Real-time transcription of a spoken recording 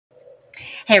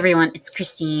Hey everyone, it's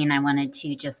Christine. I wanted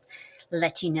to just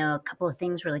let you know a couple of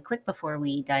things really quick before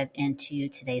we dive into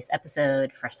today's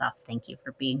episode. First off, thank you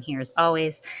for being here as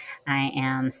always. I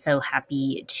am so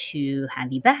happy to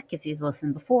have you back if you've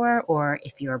listened before, or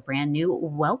if you're brand new,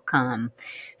 welcome.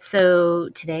 So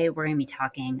today we're going to be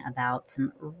talking about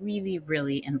some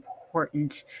really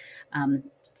important an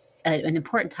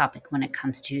important topic when it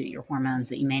comes to your hormones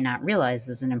that you may not realize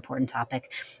is an important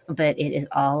topic, but it is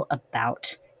all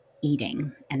about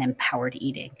eating and empowered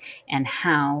eating, and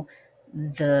how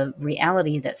the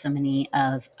reality that so many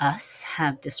of us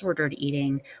have disordered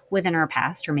eating within our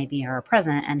past or maybe our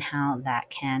present, and how that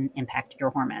can impact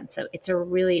your hormones. So it's a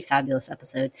really fabulous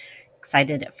episode.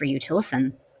 Excited for you to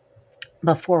listen.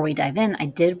 Before we dive in, I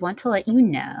did want to let you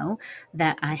know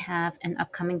that I have an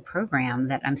upcoming program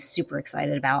that I'm super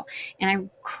excited about. And I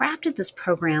crafted this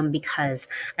program because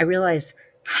I realize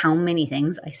how many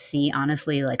things I see,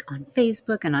 honestly, like on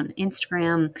Facebook and on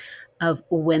Instagram, of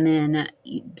women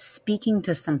speaking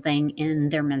to something in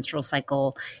their menstrual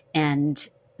cycle and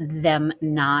them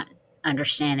not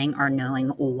understanding or knowing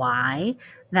why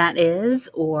that is,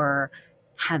 or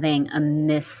having a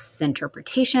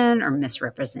misinterpretation or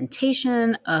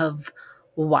misrepresentation of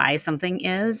why something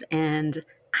is. And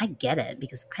I get it,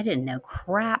 because I didn't know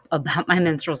crap about my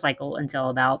menstrual cycle until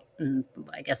about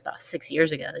 6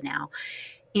 years ago now.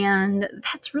 And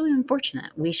that's really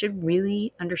unfortunate. We should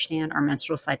really understand our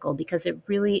menstrual cycle, because it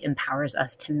really empowers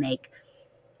us to make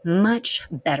much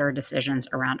better decisions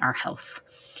around our health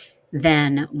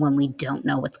than when we don't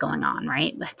know what's going on,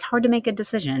 right? It's hard to make a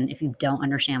decision if you don't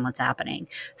understand what's happening.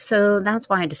 So that's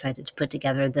why I decided to put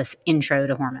together this Intro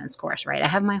to Hormones course, right? I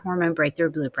have my Hormone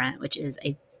Breakthrough Blueprint, which is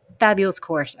a fabulous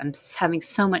course. I'm having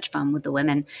so much fun with the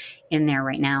women in there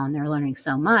right now, and they're learning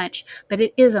so much, but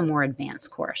it is a more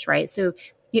advanced course, right? So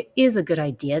it is a good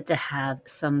idea to have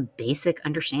some basic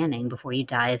understanding before you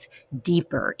dive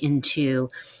deeper into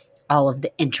all of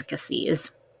the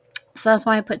intricacies. So that's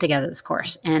why I put together this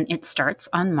course, and it starts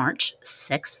on March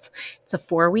 6th. It's a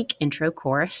 4-week intro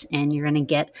course, and you're going to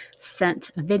get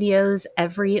sent videos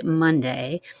every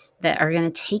Monday that are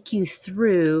going to take you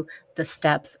through the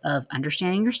steps of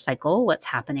understanding your cycle, what's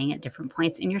happening at different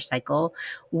points in your cycle,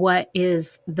 what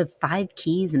is the 5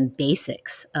 keys and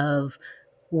basics of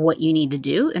what you need to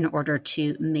do in order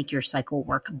to make your cycle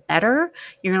work better.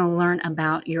 You're going to learn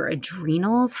about your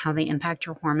adrenals, how they impact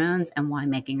your hormones, and why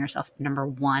making yourself number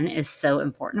one is so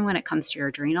important when it comes to your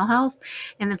adrenal health.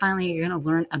 And then finally, you're going to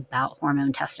learn about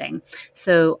hormone testing.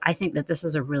 So I think that this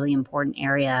is a really important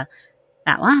area,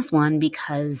 that last one,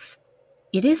 because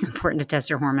it is important to test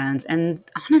your hormones. And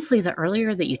honestly, the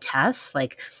earlier that you test,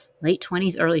 like late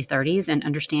 20s, early 30s, and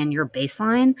understand your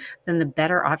baseline, then the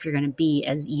better off you're going to be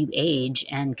as you age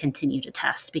and continue to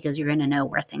test, because you're going to know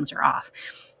where things are off.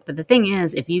 But the thing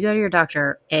is, if you go to your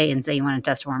doctor, A, and say you want to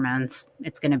test hormones,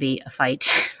 it's going to be a fight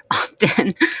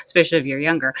often, especially if you're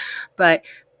younger. But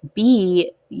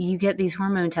B, you get these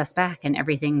hormone tests back and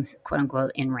everything's quote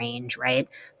unquote in range, right?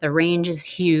 The range is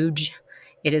huge.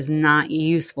 It is not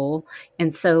useful.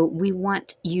 And so we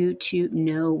want you to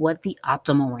know what the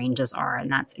optimal ranges are.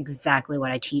 And that's exactly what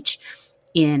I teach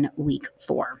in week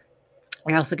 4.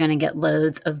 You're also going to get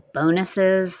loads of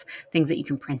bonuses, things that you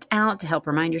can print out to help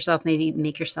remind yourself, maybe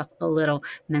make yourself a little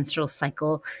menstrual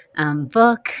cycle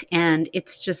book. And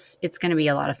it's going to be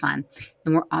a lot of fun.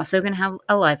 And we're also going to have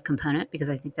a live component,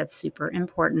 because I think that's super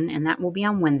important. And that will be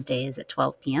on Wednesdays at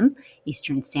 12 p.m.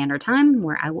 Eastern Standard Time,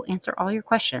 where I will answer all your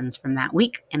questions from that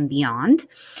week and beyond.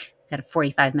 Got a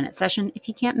 45-minute session. If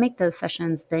you can't make those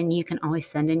sessions, then you can always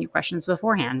send in your questions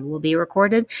beforehand. It will be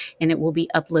recorded, and it will be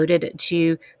uploaded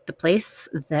to the place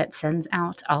that sends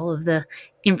out all of the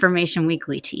information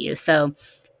weekly to you. So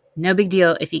no big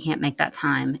deal if you can't make that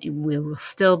time. We will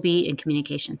still be in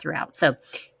communication throughout. So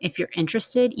if you're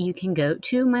interested, you can go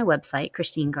to my website,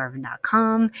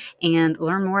 christinegarvin.com, and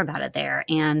learn more about it there.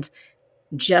 And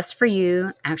just for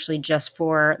you, actually just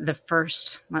for the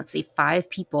first, 5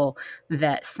 people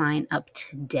that sign up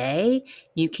today,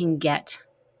 you can get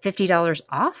 $50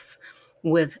 off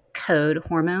with code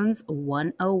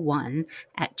hormones101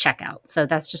 at checkout. So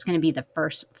that's just going to be the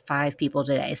first 5 people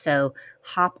today. So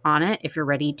hop on it if you're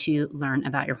ready to learn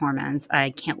about your hormones. I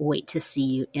can't wait to see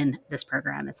you in this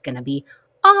program. It's going to be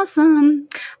awesome.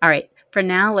 All right. For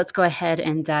now, let's go ahead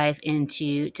and dive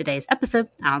into today's episode.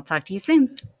 I'll talk to you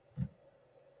soon.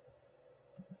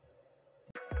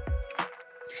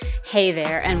 Hey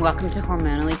there, and welcome to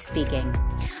Hormonally Speaking.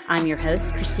 I'm your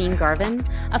host, Christine Garvin,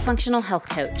 a functional health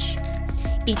coach.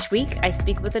 Each week, I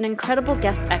speak with an incredible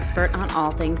guest expert on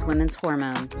all things women's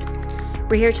hormones.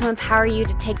 We're here to empower you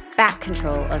to take back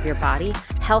control of your body,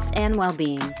 health, and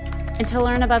well-being, and to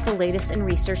learn about the latest in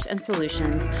research and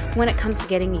solutions when it comes to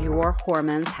getting your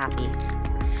hormones happy.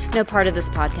 No part of this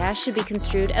podcast should be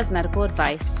construed as medical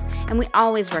advice, and we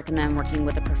always recommend working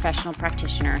with a professional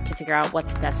practitioner to figure out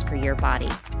what's best for your body.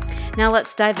 Now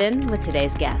let's dive in with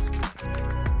today's guest.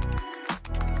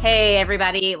 Hey,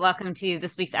 everybody. Welcome to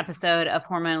this week's episode of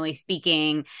Hormonally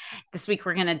Speaking. This week,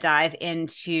 we're going to dive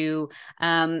into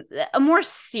a more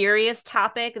serious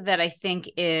topic that I think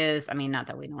is, not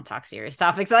that we don't talk serious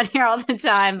topics on here all the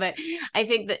time, but I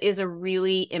think that is a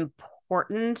really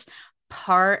important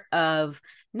part of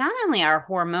not only our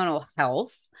hormonal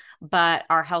health, but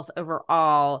our health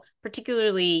overall,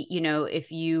 particularly,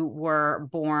 if you were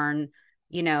born,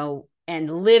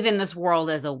 and live in this world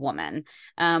as a woman.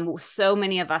 So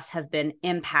many of us have been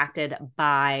impacted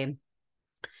by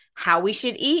how we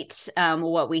should eat,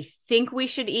 what we think we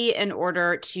should eat in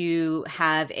order to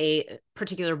have a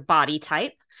particular body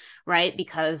type, right?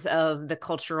 Because of the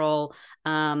cultural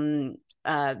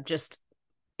just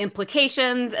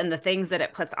implications and the things that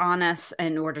it puts on us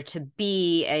in order to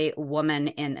be a woman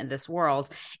in this world,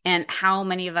 and how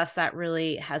many of us that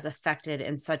really has affected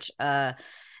in such a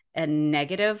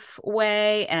negative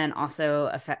way, and also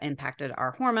impacted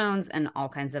our hormones and all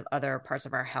kinds of other parts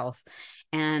of our health.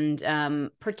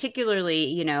 And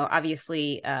particularly,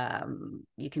 obviously,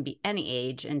 you can be any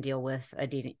age and deal with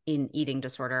an eating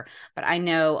disorder. But I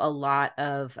know a lot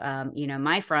of,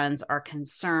 my friends are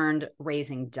concerned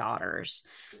raising daughters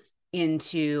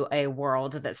into a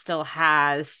world that still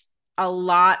has a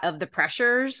lot of the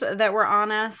pressures that were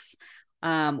on us.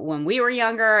 When we were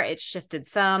younger, it shifted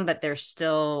some, but there's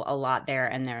still a lot there,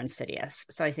 and they're insidious.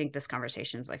 So I think this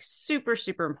conversation is super,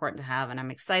 super important to have. And I'm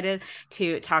excited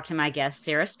to talk to my guest,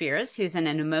 Sarah Speers, who's an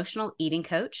emotional eating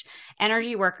coach,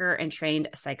 energy worker, and trained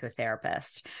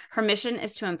psychotherapist. Her mission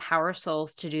is to empower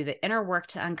souls to do the inner work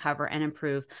to uncover and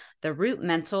improve the root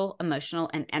mental,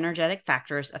 emotional, and energetic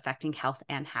factors affecting health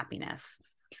and happiness.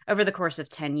 Over the course of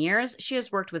 10 years, she has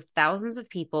worked with thousands of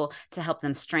people to help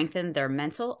them strengthen their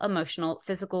mental, emotional,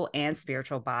 physical, and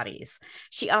spiritual bodies.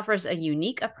 She offers a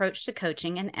unique approach to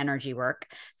coaching and energy work,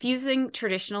 fusing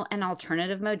traditional and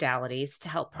alternative modalities to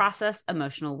help process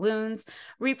emotional wounds,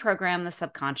 reprogram the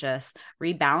subconscious,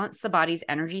 rebalance the body's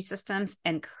energy systems,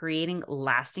 and creating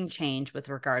lasting change with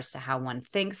regards to how one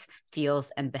thinks,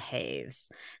 feels, and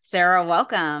behaves. Sarah,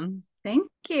 welcome.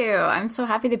 Thank you. I'm so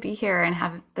happy to be here and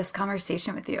have this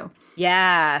conversation with you.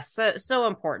 Yeah, so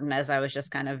important, as I was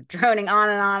just kind of droning on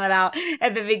and on about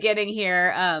at the beginning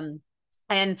here.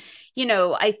 And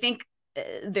I think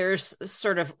there's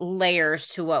sort of layers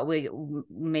to what we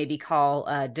maybe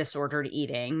call disordered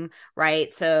eating,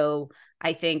 right? So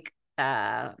I think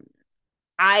I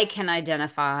can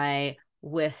identify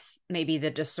with maybe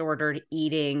the disordered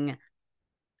eating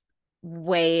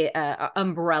way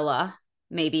umbrella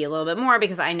maybe a little bit more,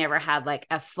 because I never had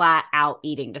a flat out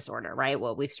eating disorder, right?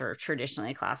 What we've sort of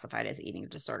traditionally classified as eating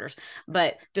disorders.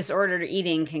 But disordered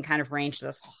eating can kind of range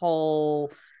this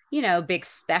whole, big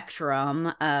spectrum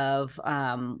of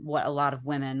what a lot of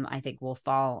women, I think, will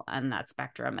fall on that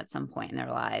spectrum at some point in their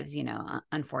lives,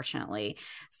 unfortunately.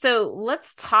 So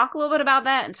let's talk a little bit about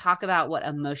that and talk about what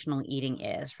emotional eating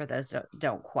is for those that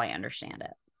don't quite understand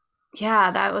it.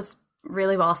 Yeah, that was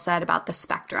really well said about the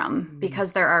spectrum,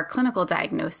 because there are clinical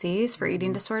diagnoses for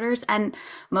eating disorders, and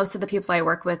most of the people I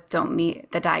work with don't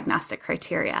meet the diagnostic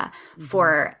criteria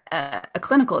for a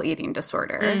clinical eating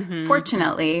disorder,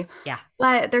 fortunately. Yeah.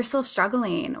 But they're still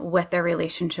struggling with their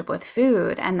relationship with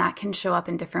food, and that can show up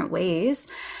in different ways.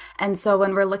 And so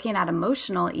when we're looking at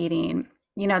emotional eating,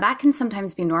 that can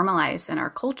sometimes be normalized in our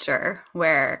culture,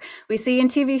 where we see in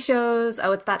TV shows,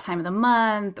 oh, it's that time of the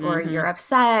month, or you're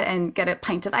upset and get a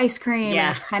pint of ice cream. Yeah.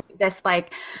 And it's kind of this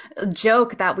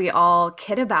joke that we all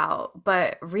kid about,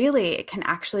 but really it can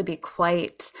actually be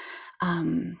quite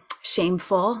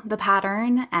shameful, the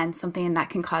pattern, and something that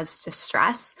can cause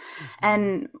distress.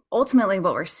 And ultimately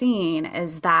what we're seeing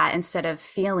is that instead of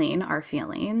feeling our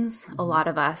feelings, a lot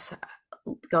of us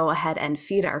go ahead and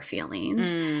feed our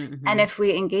feelings. And if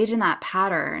we engage in that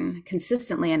pattern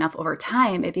consistently enough over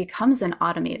time, it becomes an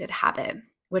automated habit,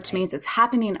 which means it's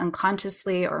happening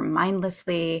unconsciously or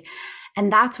mindlessly.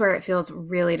 And that's where it feels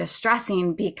really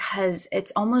distressing, because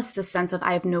it's almost the sense of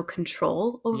I have no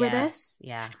control over this.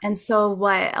 Yeah. And so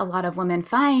what a lot of women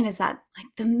find is that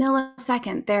the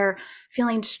millisecond they're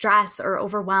feeling stress or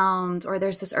overwhelmed, or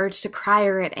there's this urge to cry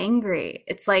or get angry,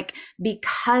 it's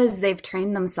because they've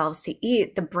trained themselves to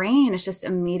eat, the brain is just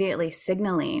immediately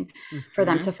signaling for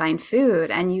them to find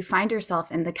food. And you find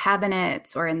yourself in the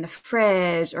cabinets or in the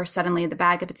fridge, or suddenly the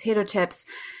bag of potato chips,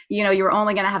 you were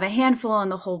only going to have a handful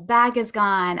and the whole bag is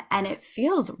gone. And it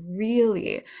feels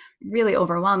really, really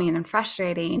overwhelming and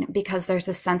frustrating because there's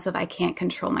a sense of I can't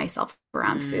control myself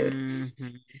around food.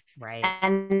 Right.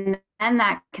 And then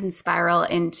that can spiral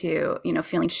into,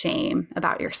 feeling shame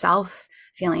about yourself,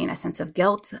 feeling a sense of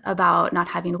guilt about not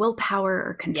having willpower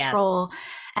or control. Yes.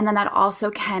 And then that also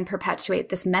can perpetuate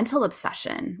this mental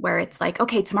obsession where it's like,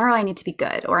 okay, tomorrow I need to be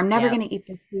good, or I'm never going to eat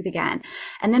this food again.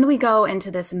 And then we go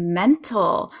into this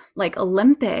mental like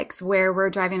Olympics where we're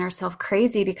driving ourselves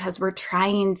crazy because we're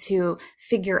trying to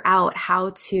figure out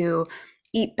how to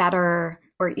eat better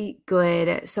or eat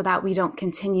good so that we don't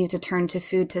continue to turn to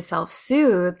food to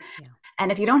self-soothe. Yeah. And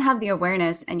if you don't have the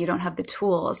awareness and you don't have the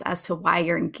tools as to why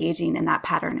you're engaging in that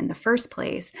pattern in the first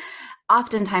place,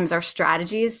 oftentimes our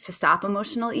strategies to stop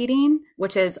emotional eating,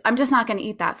 which is, I'm just not going to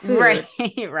eat that food.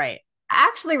 Right.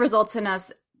 Actually results in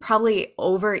us probably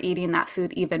overeating that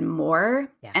food even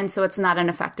more. Yeah. And so it's not an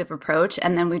effective approach.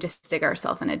 And then we just dig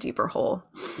ourselves in a deeper hole.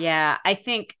 Yeah. I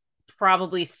think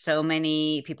probably so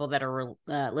many people that are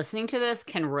listening to this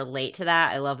can relate to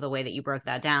that. I love the way that you broke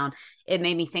that down. It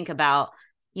made me think about,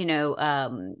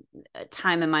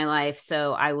 time in my life.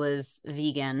 So I was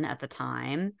vegan at the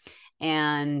time.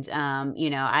 And,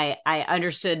 I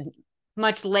understood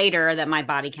much later that my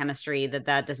body chemistry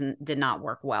did not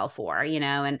work well for,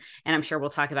 and I'm sure we'll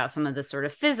talk about some of the sort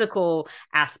of physical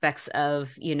aspects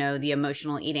of, the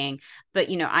emotional eating. But,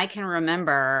 I can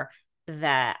remember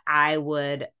that I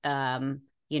would,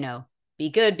 be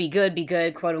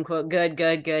good, quote unquote,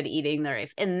 good, eating the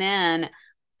life. And then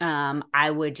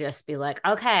I would just be like,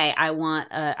 okay, I'm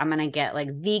going to get like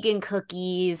vegan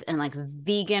cookies and like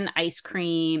vegan ice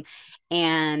cream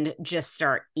and just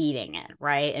start eating it.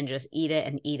 Right. And just eat it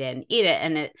and eat it and eat it.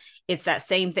 And it's that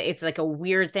same thing. It's like a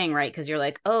weird thing, right? Because you're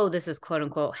like, oh, this is quote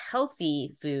unquote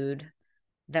healthy food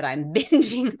that I'm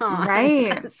binging on,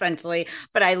 right? Essentially.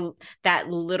 But that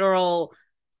literal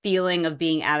feeling of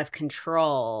being out of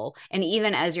control. And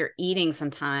even as you're eating,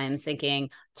 sometimes thinking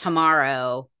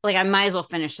tomorrow, like I might as well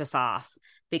finish this off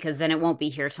because then it won't be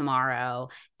here tomorrow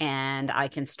and I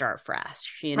can start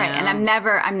fresh, Right. And I'm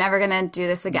never going to do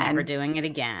this again. Never doing it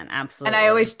again. Absolutely. And I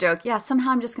always joke,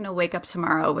 somehow I'm just going to wake up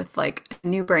tomorrow with like a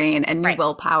new brain and new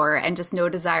willpower and just no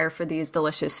desire for these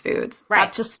delicious foods. Right.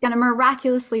 That's just going to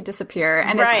miraculously disappear.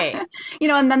 And it's,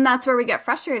 and then that's where we get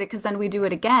frustrated because then we do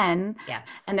it again. Yes.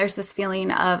 And there's this feeling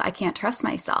of I can't trust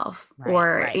myself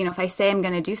or, if I say I'm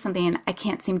going to do something, I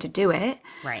can't seem to do it.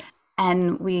 Right.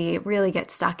 And we really get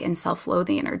stuck in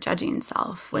self-loathing or judging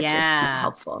self, which isn't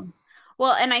helpful.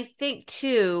 Well, and I think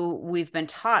too, we've been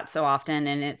taught so often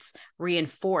and it's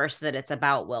reinforced that it's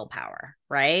about willpower,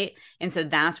 right? And so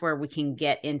that's where we can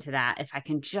get into that. If I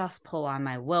can just pull on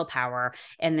my willpower,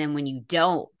 and then when you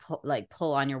don't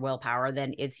pull on your willpower,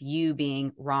 then it's you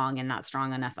being wrong and not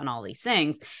strong enough and all these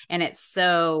things. And it's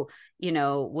so,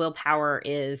 willpower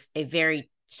is a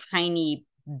very tiny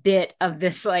bit of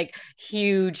this like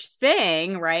huge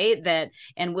thing, right?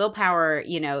 And willpower,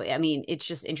 it's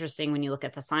just interesting when you look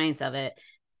at the science of it.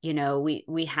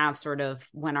 We have sort of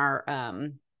when our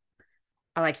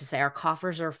I like to say our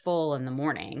coffers are full in the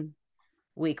morning,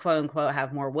 we quote unquote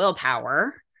have more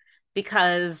willpower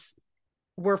because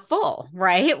we're full,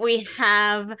 right? We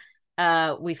have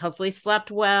we've hopefully slept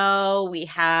well, we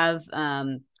have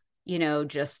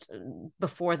just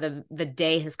before the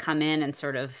day has come in and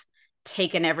sort of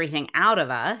taken everything out of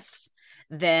us,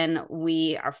 then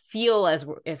we feel as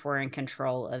if we're in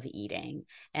control of eating.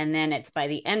 And then it's by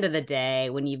the end of the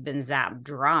day when you've been zapped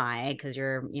dry because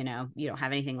you're, you don't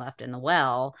have anything left in the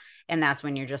well. And that's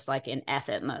when you're just like in F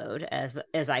it mode, as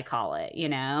I call it,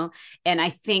 And I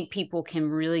think people can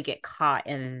really get caught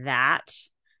in that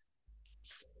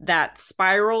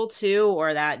spiral too,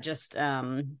 or that just,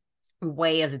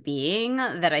 way of being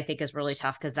that I think is really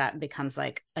tough because that becomes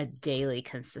like a daily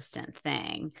consistent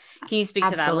thing. Can you speak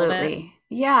to that a little bit?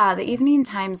 Yeah, the evening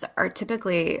times are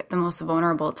typically the most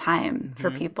vulnerable time for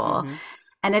people.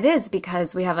 And it is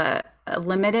because we have a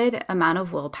limited amount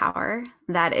of willpower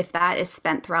that if that is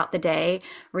spent throughout the day,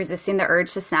 resisting the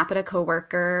urge to snap at a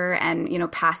coworker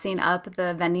and, passing up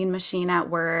the vending machine at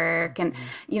work and,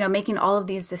 making all of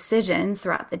these decisions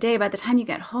throughout the day, by the time you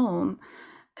get home,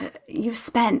 you've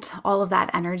spent all of that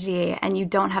energy and you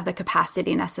don't have the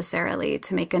capacity necessarily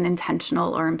to make an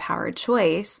intentional or empowered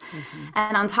choice.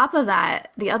 And on top of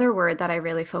that, the other word that I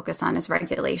really focus on is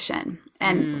regulation.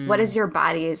 And what is your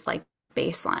body's like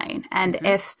baseline? And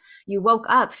if you woke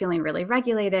up feeling really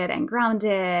regulated and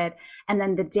grounded, and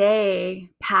then the day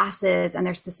passes and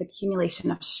there's this accumulation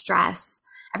of stress,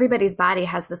 everybody's body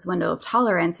has this window of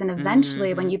tolerance. And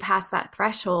eventually when you pass that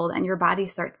threshold and your body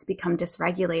starts to become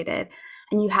dysregulated,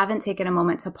 and you haven't taken a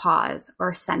moment to pause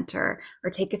or center or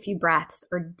take a few breaths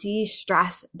or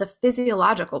de-stress the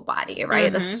physiological body,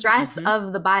 right? The stress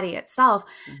of the body itself,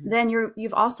 then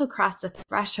you've also crossed a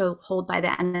threshold by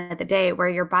the end of the day where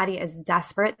your body is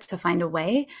desperate to find a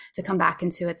way to come back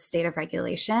into its state of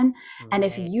regulation. And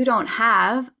if you don't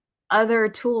have other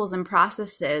tools and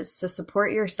processes to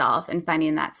support yourself in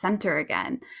finding that center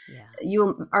again,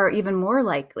 you are even more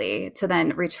likely to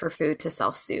then reach for food to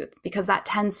self-soothe, because that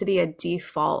tends to be a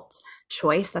default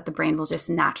choice that the brain will just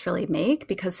naturally make,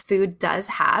 because food does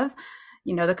have,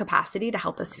 you know, the capacity to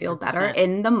help us feel better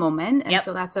in the moment. And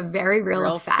so that's a very real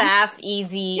effect. Fast,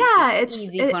 easy,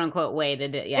 easy quote unquote way to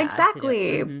do it. Yeah,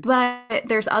 exactly. To do it. But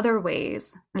there's other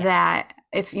ways that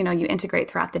if, you know, you integrate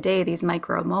throughout the day, these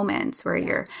micro moments where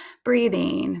you're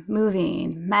breathing,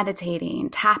 moving, meditating,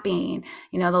 tapping,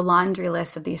 you know, the laundry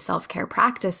list of these self-care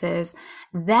practices,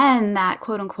 then that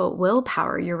quote unquote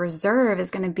willpower, your reserve, is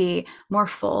going to be more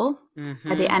full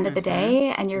at the end of the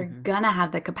day. And you're going to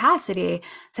have the capacity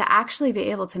to actually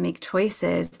be able to make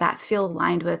choices that feel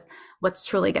aligned with what's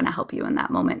truly going to help you in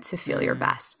that moment to feel your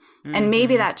best. And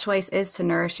maybe that choice is to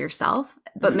nourish yourself,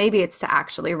 but maybe it's to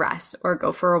actually rest or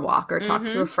go for a walk or talk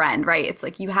to a friend, right? It's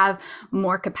like you have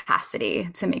more capacity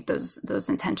to make those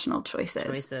intentional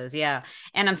choices. Yeah.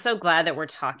 And I'm so glad that we're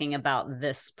talking about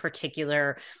this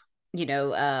particular, you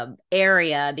know,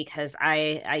 area, because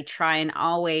I try and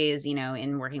always, you know,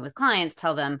 in working with clients,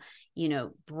 tell them, you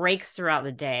know, breaks throughout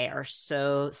the day are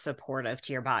so supportive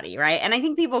to your body, right? And I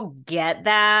think people get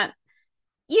that,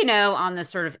 you know, on the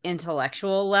sort of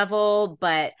intellectual level,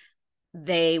 but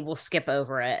they will skip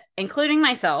over it, including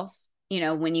myself, you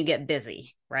know, when you get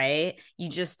busy, right? You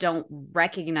just don't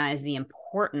recognize the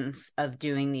importance of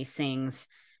doing these things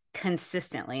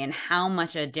consistently and how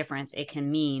much a difference it can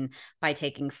mean by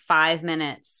taking 5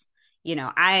 minutes. You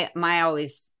know, my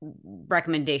always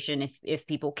recommendation, if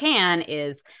people can,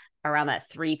 is around that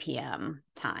 3 p.m.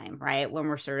 time, right? When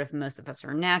we're sort of, most of us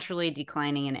are naturally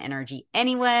declining in energy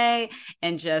anyway,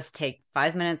 and just take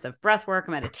 5 minutes of breath work,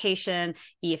 meditation,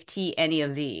 EFT, any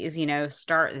of these, you know,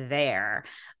 start there.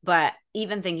 But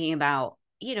even thinking about,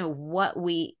 you know, what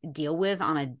we deal with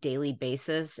on a daily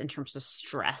basis in terms of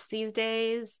stress these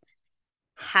days,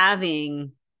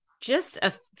 having just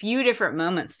a few different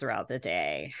moments throughout the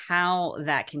day, how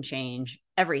that can change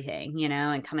everything, you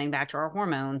know, and coming back to our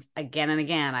hormones again and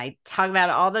again. I talk about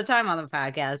it all the time on the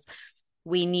podcast.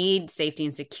 We need safety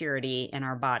and security in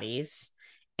our bodies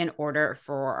in order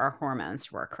for our hormones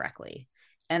to work correctly.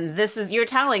 And this is, you're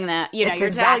telling that, you know, you're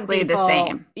exactly telling people, the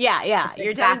same. Yeah. It's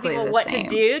you're exactly telling people what same. to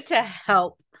do to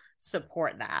help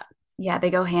support that. Yeah,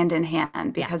 they go hand in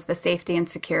hand, because the safety and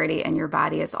security in your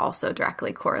body is also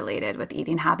directly correlated with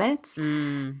eating habits.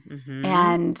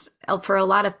 And for a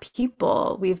lot of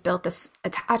people, we've built this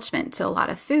attachment to a lot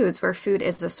of foods where food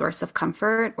is a source of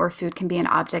comfort, or food can be an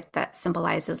object that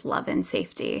symbolizes love and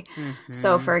safety.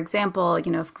 So for example,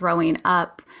 you know, if growing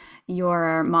up,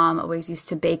 your mom always used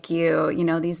to bake you, you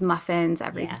know, these muffins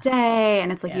every day.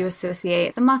 And it's like you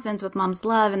associate the muffins with mom's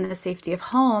love and the safety of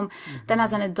home. Then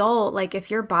as an adult, like if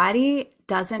your body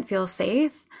doesn't feel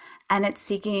safe and it's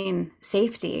seeking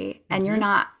safety and you're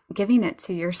not giving it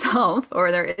to yourself,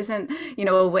 or there isn't, you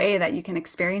know, a way that you can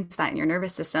experience that in your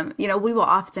nervous system, you know, we will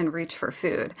often reach for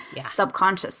food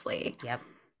subconsciously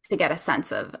to get a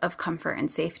sense of comfort and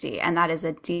safety. And that is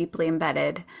a deeply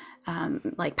embedded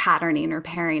like patterning or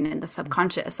pairing in the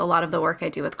subconscious. A lot of the work I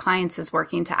do with clients is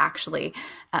working to actually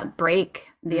break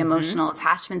the emotional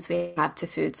attachments we have to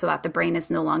food, so that the brain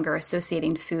is no longer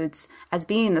associating foods as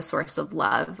being the source of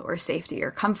love or safety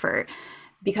or comfort.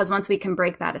 Because once we can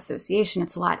break that association,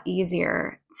 it's a lot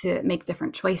easier to make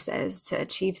different choices to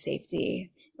achieve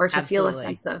safety or to feel a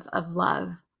sense of love.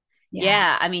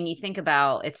 Yeah. I mean, you think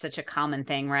about, it's such a common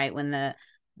thing, right? When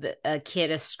a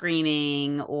kid is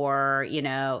screaming, or, you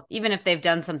know, even if they've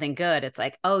done something good, it's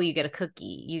like, oh, you get a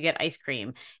cookie, you get ice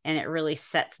cream. And it really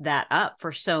sets that up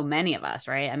for so many of us,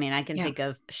 right? I mean, I can think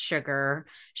of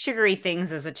sugary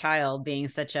things as a child being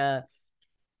such a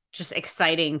just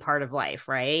exciting part of life,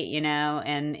 right? You know,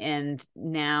 and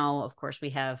now, of course,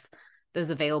 we have those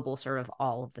available sort of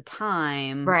all of the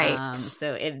time. Right.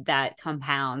 So if that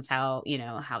compounds how, you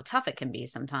know, how tough it can be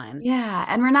sometimes. Yeah.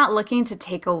 And we're not looking to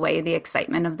take away the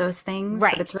excitement of those things,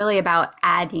 right? But it's really about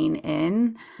adding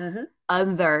in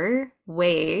other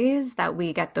ways that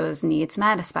we get those needs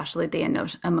met, especially the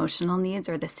emotional needs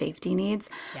or the safety needs.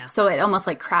 So it almost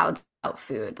like crowds out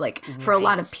food. Like for a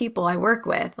lot of people I work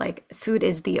with, like food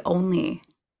is the only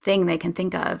thing they can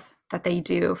think of that they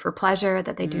do for pleasure,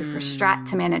 that they do for stress,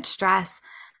 to manage stress,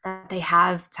 that they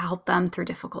have to help them through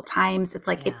difficult times. It's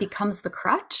like it becomes the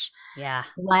crutch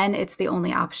when it's the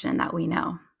only option that we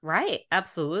know. Right.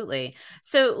 Absolutely.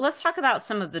 So let's talk about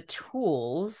some of the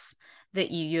tools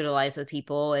that you utilize with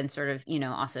people and sort of,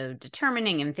 also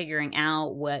determining and figuring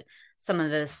out what some of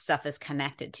this stuff is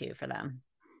connected to for them.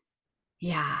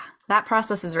 Yeah, that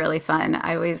process is really fun.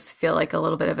 I always feel like a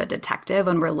little bit of a detective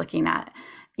when we're looking at,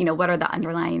 what are the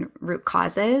underlying root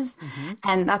causes? Mm-hmm.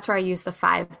 And that's where I use the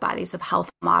 5 bodies of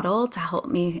health model to help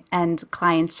me and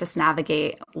clients just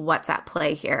navigate what's at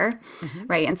play here, Mm-hmm.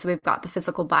 right? And so we've got the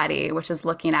physical body, which is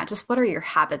looking at just what are your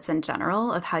habits in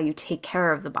general of how you take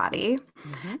care of the body.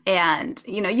 Mm-hmm. And,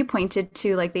 you pointed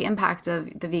to like the impact of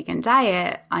the vegan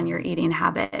diet on your eating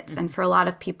habits. Mm-hmm. And for a lot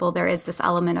of people, there is this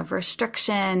element of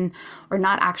restriction or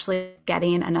not actually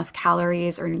getting enough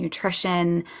calories or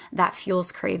nutrition that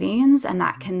fuels cravings. And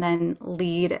that can then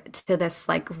lead to this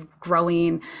like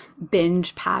growing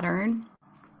binge pattern.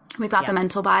 We've got the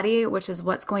mental body, which is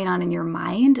what's going on in your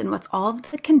mind and what's all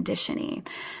of the conditioning.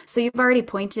 So you've already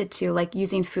pointed to like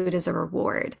using food as a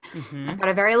reward. Mm-hmm. I've got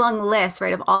a very long list,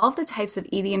 right, of all of the types of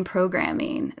eating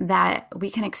programming that we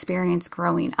can experience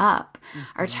growing up.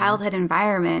 Mm-hmm. Our childhood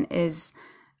environment is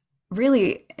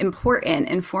really important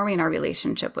in forming our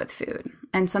relationship with food.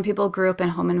 And some people grew up in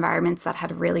home environments that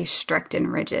had really strict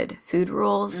and rigid food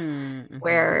rules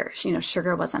where,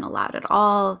 sugar wasn't allowed at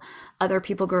all. Other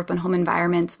people grew up in home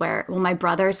environments where, my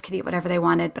brothers could eat whatever they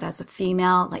wanted, but as a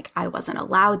female, like I wasn't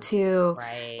allowed to,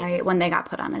 right? When they got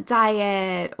put on a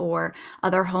diet, or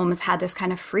other homes had this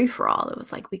kind of free for all. It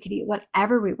was like we could eat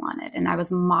whatever we wanted. And I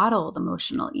was modeled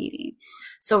emotional eating.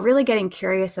 So really getting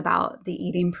curious about the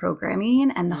eating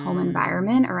programming and the home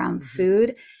environment around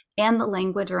food and the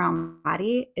language around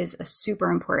body is a super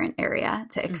important area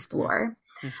to explore.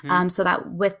 Mm-hmm. So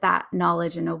that with that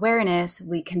knowledge and awareness,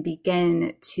 we can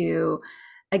begin to,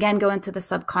 again, go into the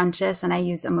subconscious. And I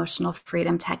use emotional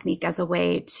freedom technique as a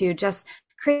way to just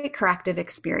create corrective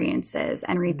experiences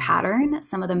and repattern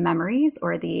some of the memories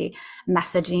or the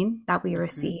messaging that we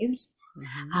received.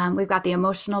 Mm-hmm. We've got the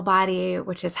emotional body,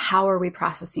 which is how are we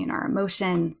processing our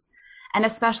emotions? And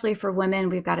especially for women,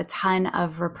 we've got a ton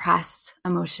of repressed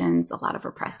emotions, a lot of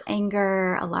repressed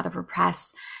anger, a lot of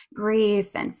repressed grief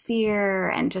and fear,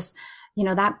 and just,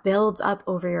 that builds up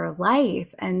over your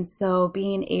life. And so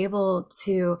being able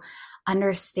to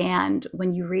understand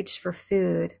when you reach for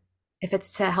food, if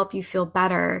it's to help you feel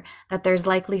better, that there's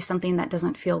likely something that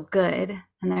doesn't feel good.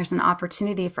 And there's an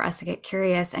opportunity for us to get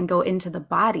curious and go into the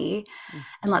body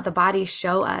and let the body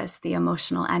show us the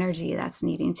emotional energy that's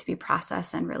needing to be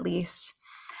processed and released.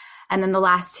 And then the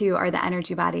last 2 are the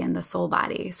energy body and the soul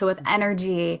body. So with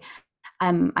energy,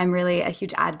 I'm really a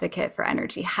huge advocate for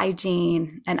energy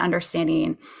hygiene and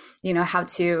understanding, how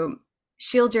to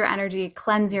shield your energy,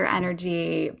 cleanse your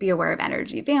energy, be aware of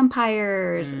energy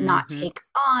vampires, not take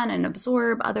on and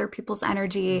absorb other people's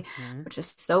energy, which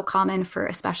is so common for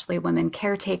especially women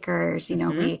caretakers.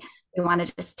 We want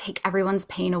to just take everyone's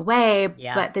pain away,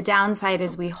 but the downside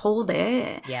is we hold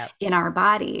it in our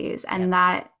bodies, and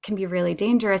that can be really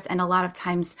dangerous. And a lot of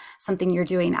times something you're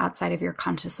doing outside of your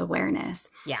conscious awareness.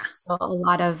 So a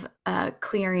lot of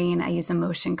clearing, I use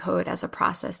emotion code as a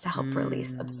process to help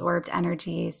release absorbed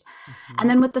energies. And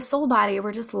then with the soul body,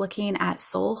 we're just looking at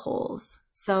soul holes.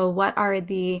 So what are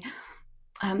the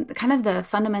kind of the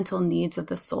fundamental needs of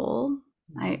the soul?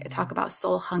 I talk about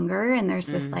soul hunger, and there's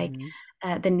this like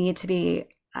the need to be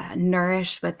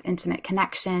nourished with intimate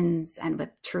connections and with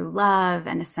true love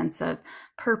and a sense of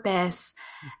purpose.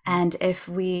 And if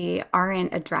we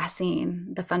aren't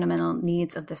addressing the fundamental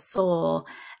needs of the soul,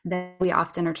 then we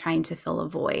often are trying to fill a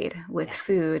void with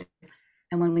food.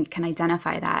 And when we can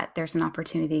identify that, there's an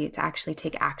opportunity to actually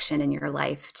take action in your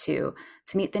life to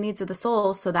meet the needs of the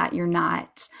soul, so that you're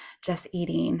not just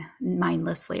eating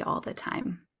mindlessly all the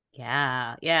time.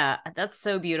 Yeah, that's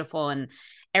so beautiful. And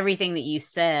everything that you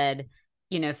said,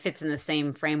 fits in the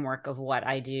same framework of what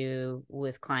I do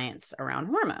with clients around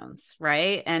hormones,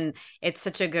 right? And it's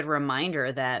such a good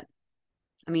reminder that,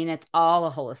 it's all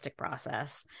a holistic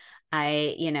process.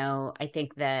 I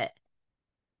think that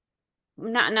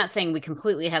not saying we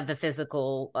completely have the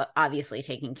physical obviously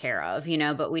taken care of,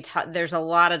 but there's a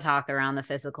lot of talk around the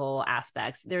physical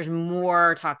aspects. There's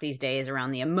more talk these days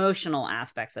around the emotional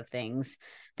aspects of things.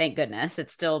 Thank goodness.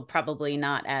 It's still probably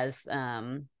not as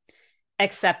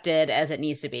accepted as it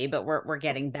needs to be, but we're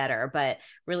getting better. But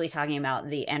really talking about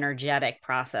the energetic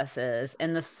processes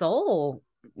and the soul,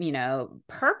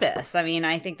 purpose.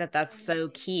 I think that that's so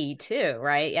key too,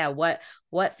 right? Yeah.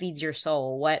 What feeds your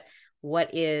soul?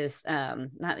 what is, not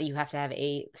that you have to have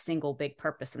a single big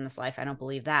purpose in this life. I don't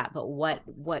believe that, but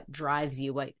what drives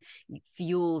you, what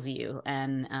fuels you.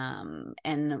 And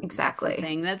Exactly. that's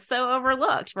something that's so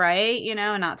overlooked, right? You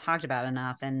know, and not talked about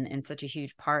enough, and such a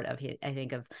huge part of, I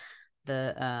think, of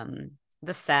the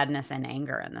sadness and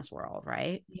anger in this world,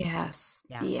 right? Yes.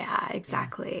 Yeah. Yeah,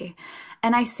 exactly.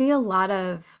 And I see a lot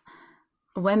of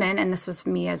women, and this was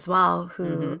me as well,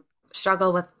 who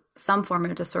struggle with some form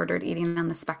of disordered eating on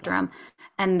the spectrum.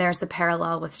 And there's a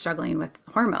parallel with struggling with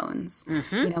hormones.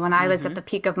 You know, when I was at the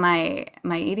peak of my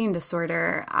eating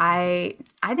disorder, I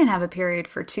didn't have a period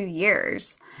for 2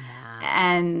 years.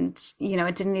 And, you know,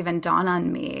 it didn't even dawn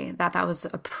on me that that was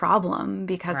a problem,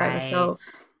 because I was so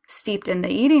steeped in the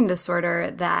eating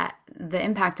disorder that the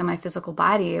impact on my physical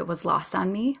body was lost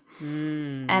on me.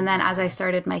 And then as I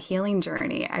started my healing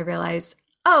journey, I realized,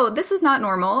 oh, this is not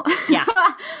normal.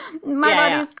 My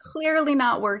body's clearly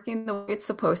not working the way it's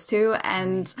supposed to.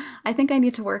 And I think I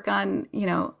need to work on, you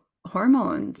know,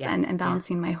 hormones and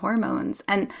balancing my hormones.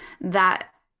 And that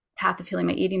path of healing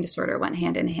my eating disorder went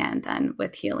hand in hand then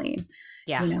with healing,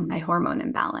 you know, my hormone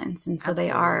imbalance. And so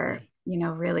they are, you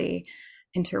know, really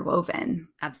interwoven.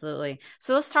 Absolutely.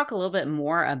 So let's talk a little bit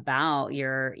more about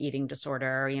your eating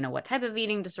disorder, you know, what type of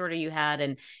eating disorder you had,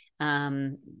 and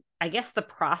I guess the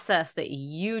process that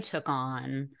you took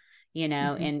on, you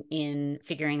know, in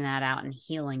figuring that out and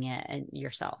healing it and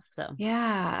yourself. So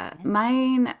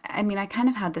mine, I mean, I kind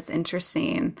of had this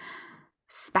interesting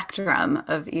spectrum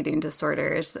of eating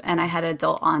disorders, and I had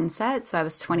adult onset. So I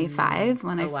was 25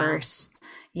 when I first,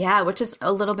 which is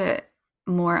a little bit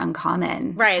more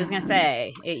uncommon. Right. I was going to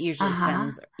say, it usually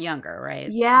stems younger,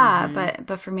 right? Yeah.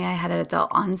 But for me, I had an adult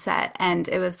onset, and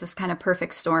it was this kind of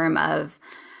perfect storm of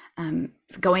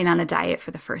going on a diet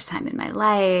for the first time in my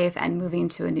life and moving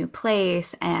to a new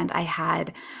place. And I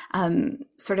had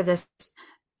sort of this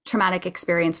traumatic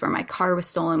experience where my car was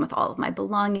stolen with all of my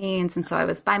belongings. And so I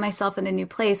was by myself in a new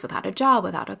place without a job,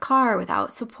 without a car,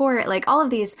 without support, like all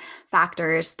of these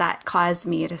factors that caused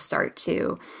me to start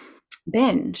to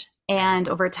binge. And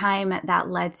over time, that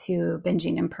led to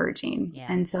binging and purging.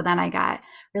 And so then I got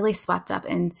really swept up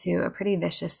into a pretty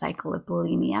vicious cycle of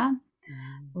bulimia,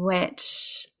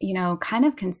 which, you know, kind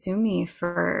of consumed me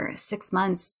for 6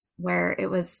 months, where it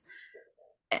was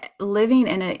living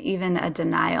in even a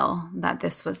denial that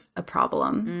this was a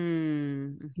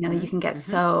problem. You know, you can get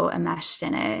so enmeshed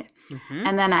in it.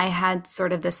 And then I had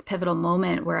sort of this pivotal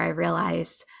moment where I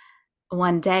realized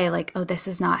one day, like, oh, this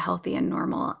is not healthy and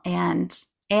normal. And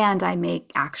I may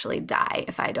actually die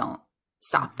if I don't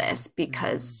stop this,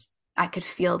 because I could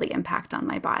feel the impact on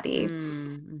my body.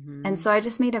 And so I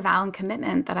just made a vow and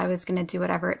commitment that I was going to do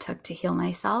whatever it took to heal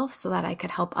myself so that I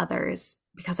could help others,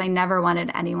 because I never wanted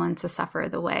anyone to suffer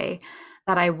the way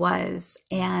that I was.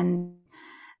 And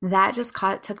that just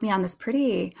took me on this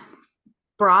pretty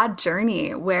broad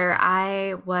journey where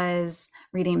I was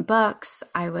reading books,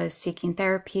 I was seeking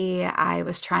therapy, I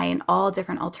was trying all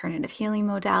different alternative healing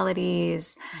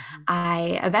modalities.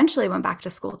 I eventually went back to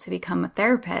school to become a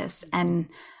therapist and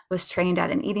was trained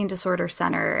at an eating disorder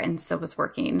center, and so was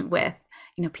working with,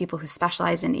 you know, people who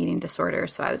specialize in eating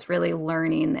disorders. So I was really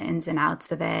learning the ins and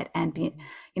outs of it, and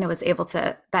was able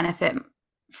to benefit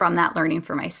from that learning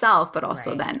for myself, but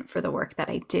also then for the work that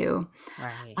I do.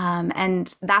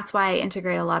 And that's why I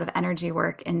integrate a lot of energy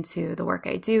work into the work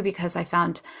I do, because I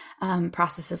found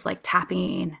processes like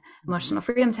tapping, emotional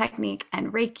freedom technique,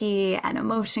 and Reiki and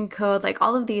emotion code, like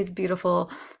all of these beautiful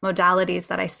modalities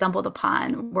that I stumbled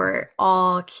upon were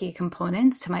all key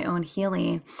components to my own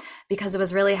healing, because it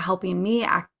was really helping me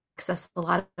access a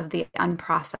lot of the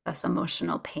unprocessed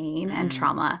emotional pain and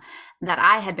trauma that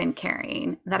I had been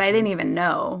carrying that I didn't even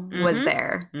know was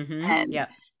there.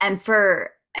 And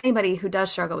for anybody who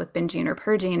does struggle with binging or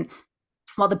purging,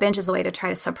 while the binge is a way to try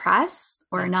to suppress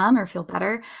or numb or feel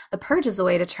better, the purge is a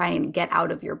way to try and get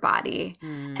out of your body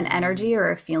an energy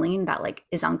or a feeling that like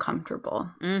is uncomfortable.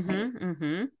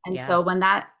 And so when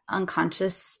that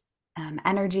unconscious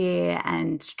energy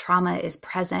and trauma is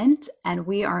present and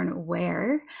we aren't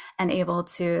aware and able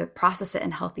to process it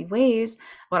in healthy ways,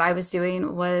 what I was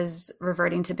doing was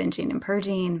reverting to binging and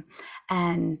purging.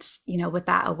 And, you know, with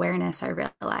that awareness, I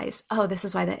realized, oh, this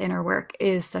is why the inner work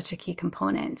is such a key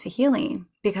component to healing,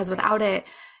 because without it,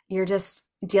 you're just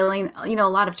dealing, you know, a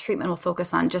lot of treatment will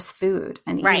focus on just food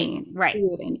and eating,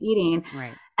 food and eating.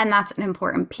 And that's an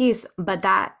important piece, but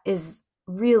that is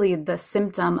really the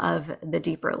symptom of the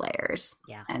deeper layers.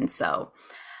 And so,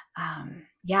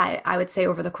 I would say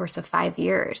over the course of 5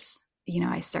 years, you know,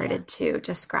 I started to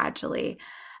just gradually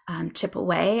chip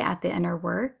away at the inner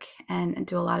work and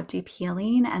do a lot of deep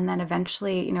healing. And then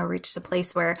eventually, you know, reached a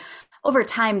place where over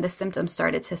time, the symptoms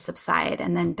started to subside.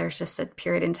 And then there's just a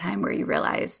period in time where you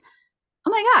realize,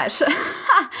 oh my gosh,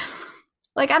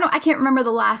 like I can't remember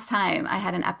the last time I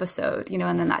had an episode,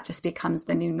 and then that just becomes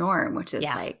the new norm, which is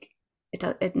like,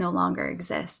 it no longer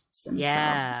exists. And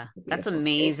so that's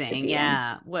amazing.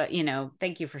 Yeah. Well,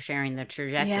 thank you for sharing the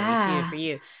trajectory too for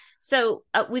you. So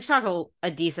we've talked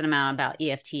a decent amount about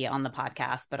EFT on the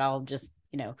podcast, but I'll just,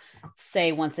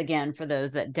 say once again, for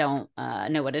those that don't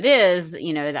know what it is,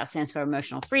 that stands for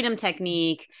emotional freedom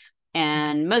technique.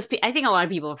 And I think a lot of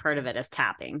people have heard of it as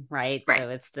tapping, right? So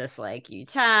it's this like you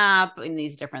tap in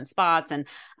these different spots. And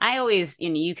I always,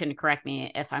 you can correct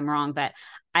me if I'm wrong, but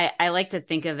I like to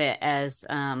think of it as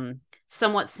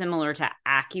somewhat similar to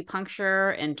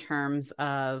acupuncture in terms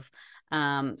of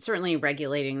certainly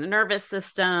regulating the nervous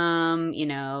system,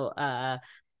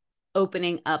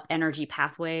 opening up energy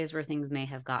pathways where things may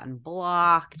have gotten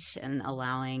blocked and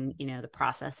allowing, the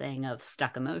processing of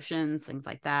stuck emotions, things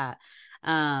like that.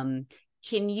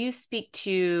 Can you speak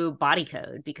to body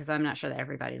code? Because I'm not sure that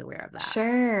everybody's aware of that.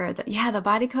 Sure. The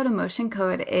body code emotion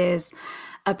code is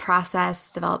a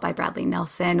process developed by Bradley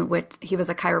Nelson, which he was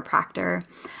a chiropractor.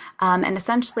 And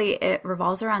essentially it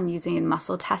revolves around using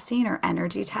muscle testing or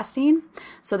energy testing.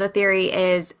 So the theory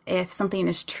is if something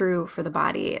is true for the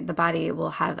body will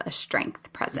have a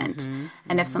strength present.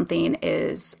 And if something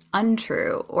is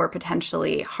untrue or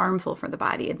potentially harmful for the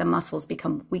body, the muscles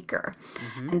become weaker.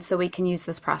 And so we can use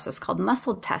this process called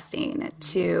muscle testing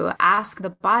to ask the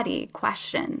body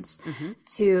questions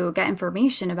to get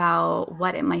information about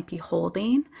what it might be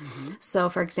holding. So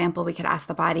for example, we could ask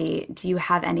the body, do you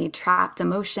have any trapped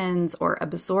emotions or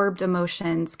absorbed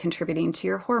emotions contributing to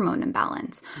your hormone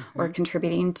imbalance or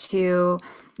contributing to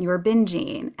your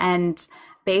binging? And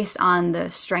based on the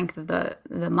strength of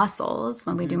the muscles,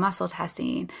 when we do muscle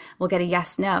testing, we'll get a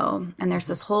yes, no. And there's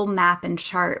this whole map and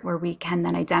chart where we can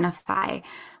then identify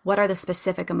what are the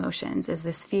specific emotions. Is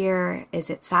this fear?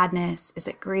 Is it sadness? Is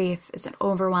it grief? Is it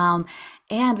overwhelm?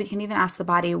 And we can even ask the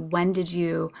body, when did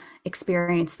you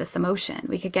experience this emotion?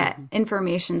 We could get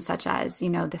information such as,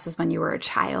 this is when you were a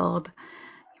child,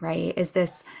 right? Is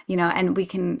this, and we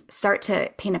can start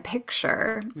to paint a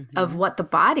picture of what the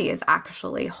body is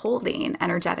actually holding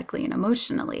energetically and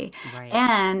emotionally,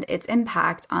 and its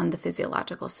impact on the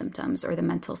physiological symptoms or the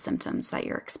mental symptoms that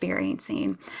you're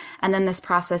experiencing. And then this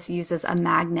process uses a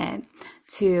magnet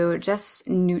to just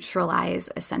neutralize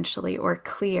essentially or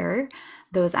clear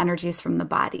those energies from the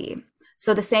body.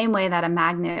 So the same way that a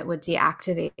magnet would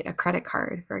deactivate a credit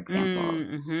card, for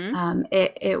example,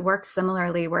 it works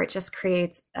similarly where it just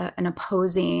creates an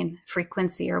opposing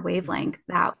frequency or wavelength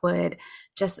that would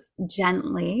just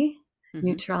gently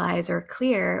neutralize or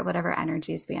clear whatever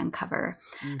energies we uncover.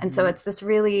 And so it's this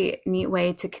really neat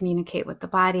way to communicate with the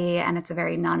body, and it's a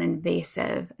very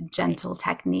non-invasive, gentle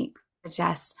technique to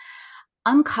just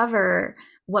uncover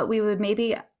what we would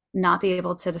maybe not be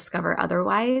able to discover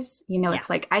otherwise. It's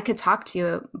like I could talk to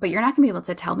you, but you're not gonna be able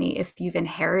to tell me if you've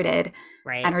inherited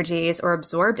energies or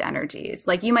absorbed energies.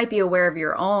 Like you might be aware of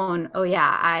your own, oh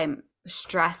yeah, I'm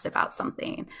stressed about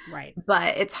something.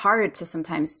 But it's hard to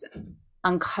sometimes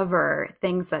uncover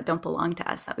things that don't belong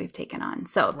to us that we've taken on.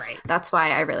 So that's why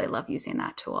I really love using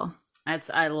that tool.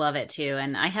 I love it too.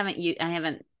 And I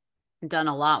haven't done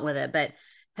a lot with it, but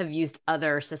have used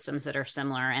other systems that are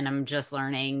similar, and I'm just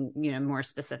learning, more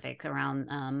specific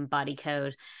around body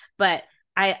code. But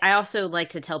I also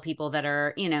like to tell people that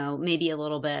are, maybe a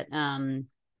little bit, I'm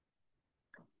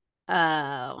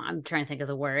trying to think of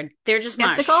the word. They're just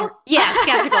skeptical? Not sure. Yeah,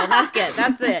 skeptical. That's good.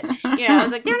 That's it. I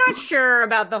was like, they're not sure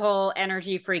about the whole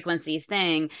energy frequencies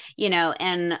thing,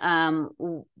 and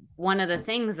one of the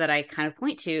things that I kind of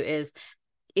point to is,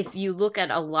 if you look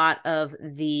at a lot of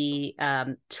the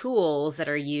tools that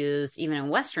are used even in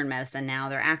Western medicine now,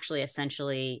 they're actually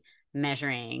essentially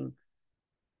measuring,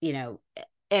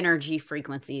 energy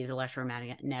frequencies,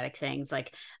 electromagnetic things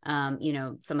like,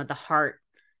 some of the heart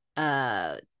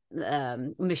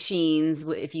machines,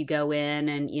 if you go in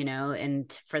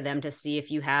and for them to see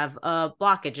if you have a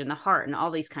blockage in the heart and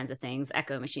all these kinds of things,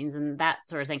 echo machines and that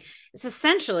sort of thing. It's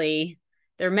essentially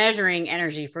they're measuring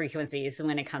energy frequencies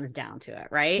when it comes down to it,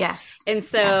 right? Yes. And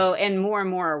so, and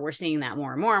more, we're seeing that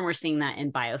more and more, and we're seeing that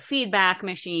in biofeedback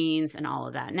machines and all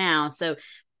of that now. So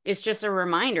it's just a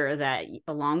reminder that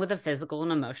along with the physical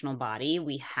and emotional body,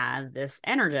 we have this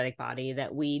energetic body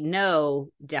that we know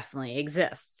definitely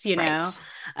exists,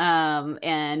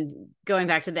 and going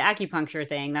back to the acupuncture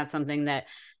thing, that's something that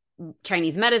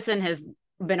Chinese medicine has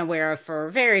been aware of for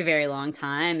a very, very long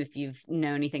time. If you've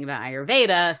known anything about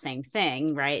Ayurveda, same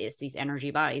thing, right? It's these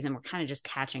energy bodies, and we're kind of just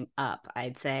catching up,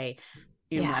 I'd say,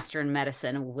 in Western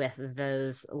medicine with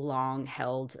those long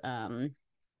held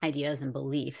ideas and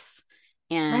beliefs,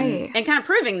 and kind of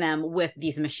proving them with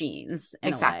these machines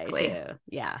in a way too.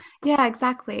 Yeah,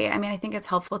 exactly. I mean, I think it's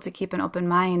helpful to keep an open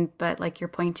mind, but like you're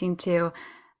pointing to,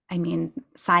 I mean,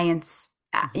 science,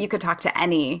 you could talk to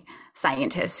any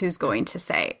scientist who's going to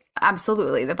say,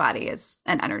 absolutely, the body is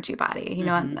an energy body. You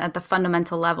know, at the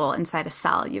fundamental level inside a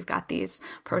cell, you've got these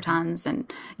protons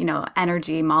and, you know,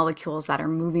 energy molecules that are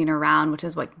moving around, which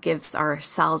is what gives our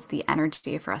cells the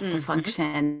energy for us to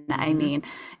function. I mean,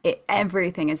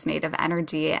 everything is made of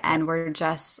energy, and we're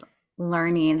just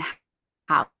learning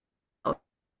how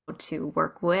to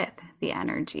work with the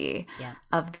energy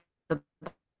of the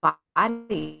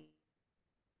body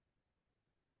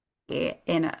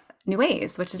in new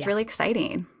ways, which is really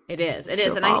exciting. It is.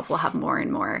 And we'll have more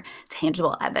and more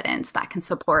tangible evidence that can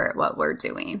support what we're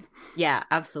doing. Yeah,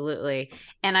 absolutely.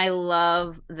 And I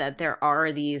love that there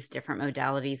are these different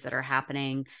modalities that are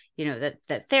happening, you know,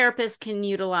 that therapists can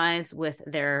utilize with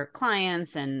their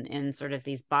clients, and sort of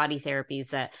these body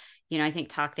therapies that, you know, I think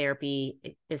talk therapy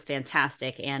is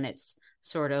fantastic, and it's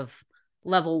sort of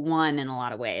level one in a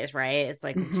lot of ways, right? It's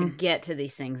like to get to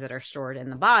these things that are stored in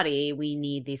the body, we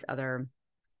need these other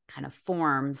kind of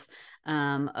forms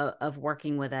of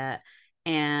working with it.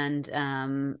 And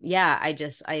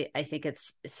I think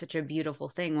it's such a beautiful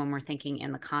thing when we're thinking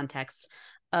in the context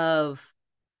of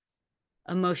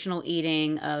emotional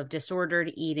eating, of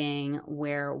disordered eating,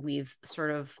 where we've sort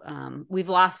of we've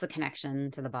lost the connection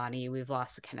to the body, we've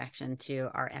lost the connection to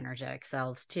our energetic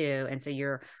selves too. And so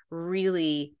you're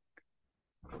really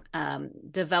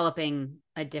developing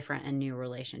a different and new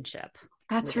relationship.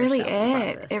 That's really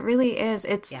it. It really is.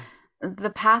 It's the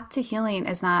path to healing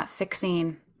is not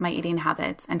fixing my eating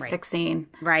habits and fixing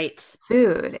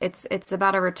food. It's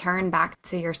about a return back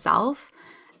to yourself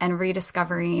and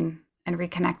rediscovering and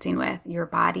reconnecting with your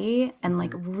body, and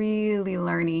like really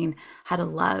learning how to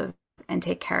love and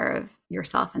take care of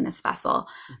yourself in this vessel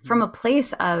from a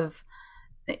place of,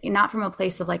 not from a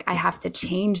place of like, I have to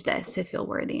change this to feel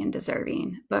worthy and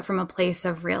deserving, but from a place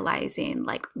of realizing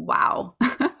like, wow,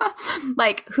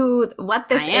 like what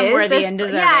this I am is. Worthy and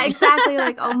deserving. Yeah, exactly.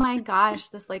 Like, oh my gosh,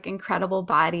 this like incredible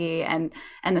body and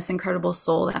this incredible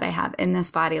soul that I have in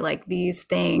this body. Like these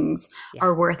things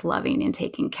are worth loving and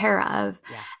taking care of.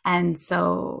 Yeah. And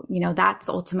so, you know, that's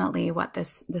ultimately what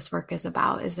this work is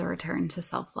about, is the return to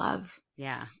self-love.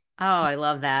 Yeah. Oh, I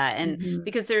love that. And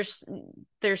because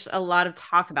there's a lot of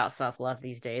talk about self-love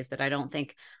these days, but I don't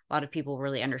think a lot of people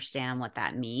really understand what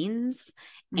that means.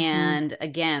 And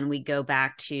again, we go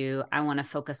back to, I want to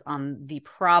focus on the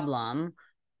problem,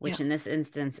 which in this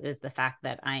instance is the fact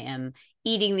that I am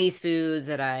eating these foods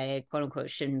that I quote unquote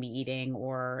shouldn't be eating,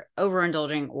 or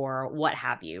overindulging, or what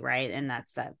have you, right? And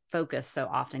that's that focus so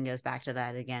often goes back to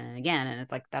that again and again. And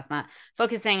it's like, that's not,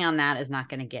 focusing on that is not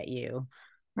going to get you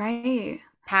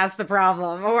past the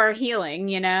problem or healing,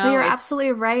 you know? But you're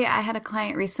absolutely right. I had a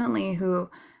client recently who,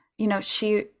 you know,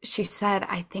 she said,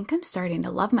 I think I'm starting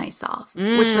to love myself,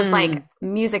 which was like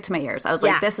music to my ears. I was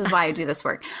like, this is why I do this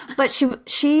work. But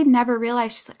she never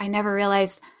realized, she's like, I never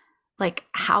realized like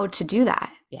how to do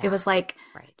that. It was like,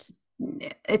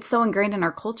 it's so ingrained in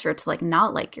our culture to like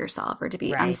not like yourself or to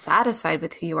be unsatisfied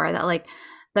with who you are, that like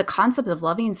the concept of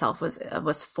loving self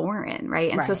was foreign,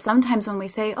 right? And so sometimes when we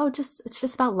say, oh, it's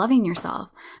just about loving yourself,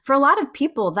 for a lot of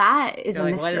people that is a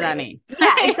mystery. What does that mean?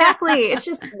 Yeah, exactly. It's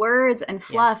just words and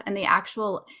fluff, and the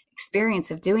actual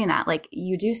experience of doing that. Like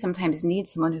you do sometimes need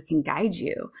someone who can guide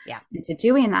you into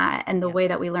doing that. And the way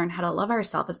that we learn how to love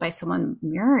ourselves is by someone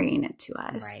mirroring it to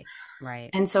us.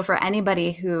 Right. And so for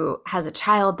anybody who has a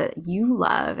child that you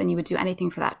love and you would do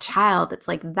anything for that child, it's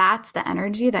like, that's the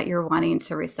energy that you're wanting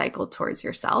to recycle towards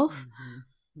yourself.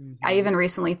 I even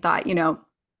recently thought, you know,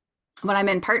 when I'm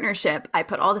in partnership, I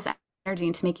put all this energy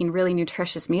into making really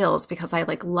nutritious meals because I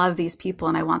like love these people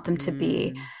and I want them to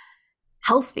be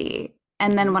healthy.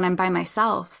 And then when I'm by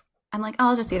myself, I'm like, oh,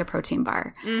 I'll just eat a protein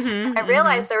bar. I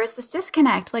realized there was this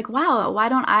disconnect. Like, wow, why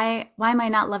am I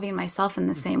not loving myself in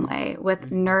the same way, with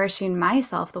nourishing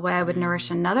myself the way I would nourish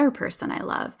another person I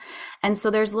love? And so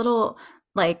there's little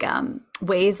like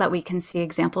ways that we can see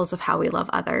examples of how we love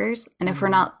others. And if we're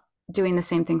not doing the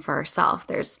same thing for ourselves,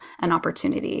 there's an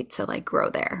opportunity to like grow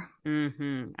there.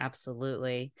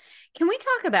 Absolutely. Can we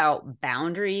talk about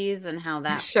boundaries and how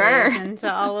that plays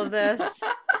into all of this?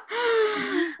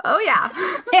 Oh yeah.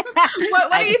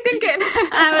 What are you thinking?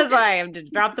 I was like, I have to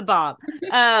drop the bomb.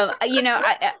 You know,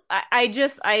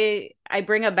 I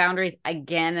bring up boundaries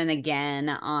again and again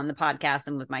on the podcast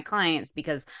and with my clients,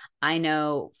 because I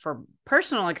know for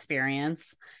personal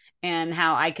experience and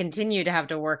how I continue to have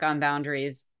to work on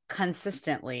boundaries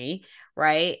consistently,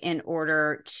 right, in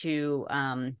order to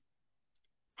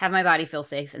have my body feel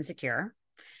safe and secure.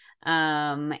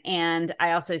 And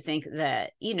I also think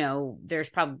that, there's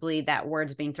probably that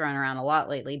word's being thrown around a lot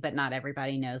lately, but not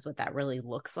everybody knows what that really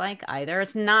looks like either.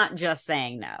 It's not just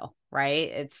saying no, right?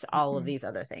 It's all of these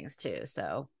other things too.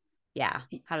 So yeah.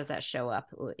 How does that show up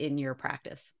in your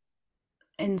practice?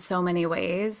 In so many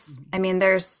ways. I mean,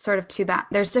 there's sort of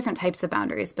there's different types of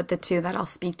boundaries, but the two that I'll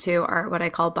speak to are what I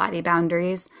call body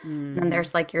boundaries. And then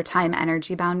there's like your time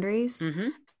energy boundaries.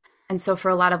 And so for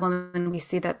a lot of women, we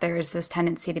see that there's this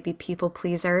tendency to be people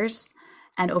pleasers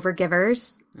and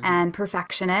overgivers and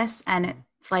perfectionists. And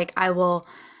it's like, I will,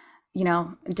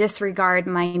 disregard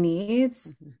my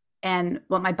needs and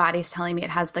what my body's telling me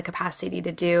it has the capacity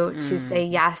to do, to say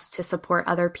yes, to support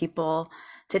other people,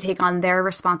 to take on their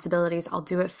responsibilities. I'll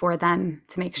do it for them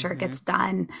to make sure it gets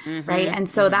done. Right. And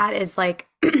so that is like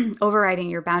overriding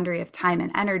your boundary of time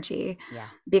and energy,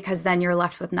 because then you're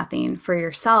left with nothing for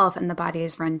yourself, and the body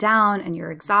is run down and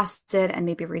you're exhausted and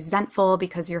maybe resentful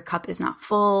because your cup is not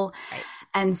full. Right.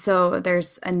 And so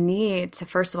there's a need to,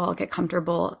 first of all, get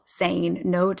comfortable saying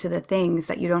no to the things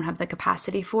that you don't have the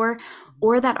capacity for,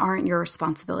 or that aren't your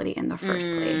responsibility in the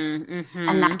first place.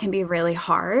 And that can be really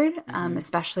hard,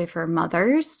 especially for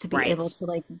mothers, to be able to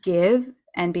like give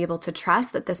and be able to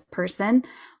trust that this person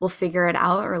will figure it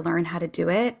out or learn how to do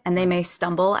it. And they may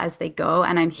stumble as they go.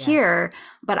 And I'm here,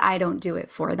 but I don't do it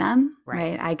for them.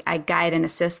 Right. I guide and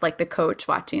assist like the coach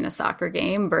watching a soccer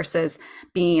game versus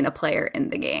being a player in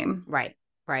the game. Right.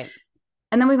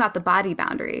 And then we've got the body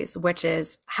boundaries, which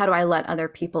is, how do I let other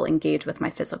people engage with my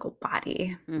physical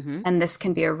body? And this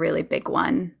can be a really big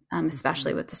one,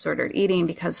 especially with disordered eating,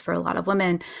 because for a lot of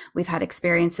women, we've had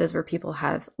experiences where people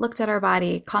have looked at our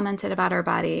body, commented about our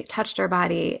body, touched our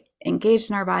body, engaged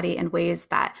in our body in ways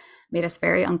that made us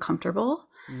very uncomfortable,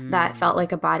 that felt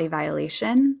like a body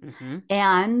violation.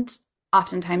 And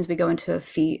oftentimes we go into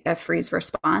a freeze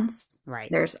response.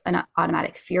 Right. There's an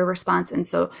automatic fear response. And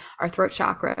so our throat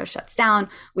chakra shuts down.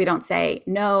 We don't say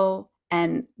no.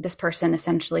 And this person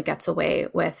essentially gets away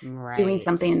with doing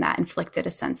something that inflicted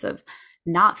a sense of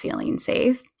not feeling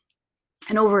safe.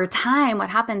 And over time, what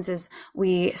happens is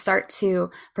we start to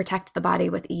protect the body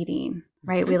with eating,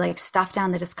 right? We like stuff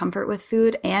down the discomfort with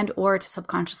food, and or to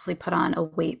subconsciously put on a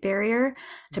weight barrier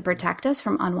to protect us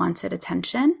from unwanted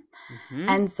attention.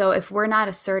 And so if we're not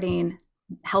asserting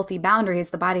healthy boundaries,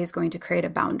 the body is going to create a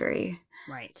boundary.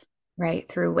 Right.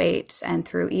 Through weight and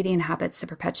through eating habits to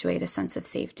perpetuate a sense of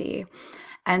safety.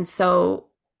 And so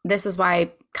this is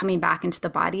why coming back into the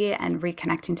body and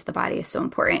reconnecting to the body is so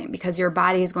important, because your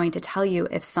body is going to tell you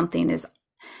if something is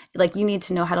like, you need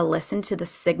to know how to listen to the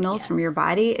signals from your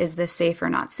body. Is this safe or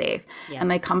not safe? Am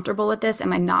I comfortable with this?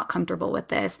 Am I not comfortable with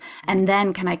this? And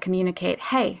then can I communicate,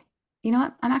 hey, you know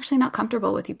what? I'm actually not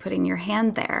comfortable with you putting your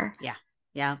hand there.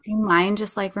 Do you mind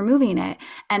just like removing it,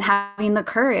 and having the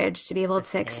courage to be able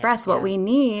to express what we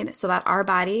need so that our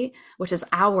body, which is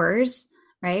ours,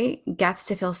 right, gets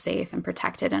to feel safe and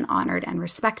protected and honored and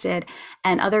respected.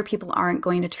 And other people aren't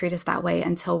going to treat us that way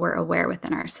until we're aware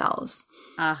within ourselves.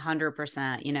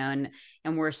 100%,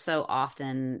 and we're so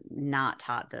often not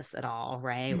taught this at all,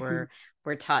 right?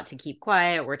 We're taught to keep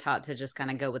quiet. We're taught to just kind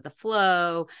of go with the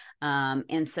flow.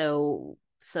 And so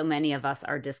many of us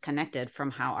are disconnected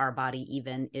from how our body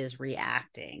even is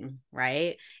reacting,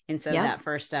 right? And so that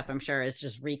first step, I'm sure, is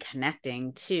just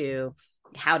reconnecting to,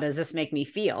 how does this make me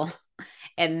feel?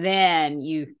 And then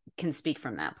you can speak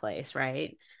from that place,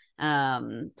 right?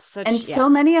 So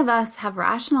many of us have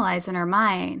rationalized in our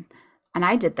mind, and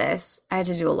I did this, I had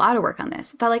to do a lot of work on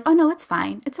this, that like, oh no, it's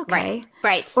fine, it's okay.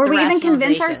 Right. Or we even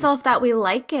convince ourselves that we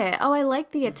like it. Oh, I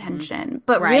like the attention.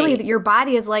 But really your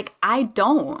body is like, I'm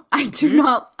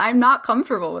not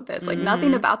comfortable with this. Like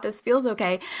nothing about this feels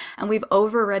okay. And we've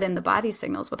overridden the body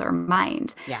signals with our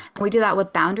mind. And we do that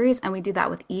with boundaries, and we do that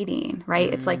with eating, right?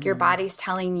 It's like your body's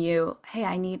telling you, hey,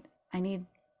 I need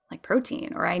like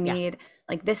protein, or I need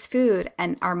like this food,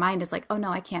 and our mind is like, oh no,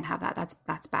 I can't have that.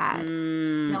 That's bad.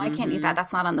 No, I can't eat that.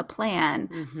 That's not on the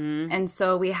plan. And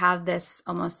so we have this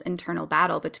almost internal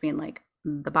battle between like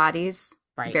the body's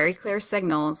very clear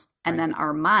signals, and then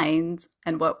our minds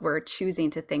and what we're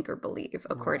choosing to think or believe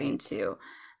according to,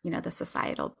 the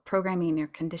societal programming or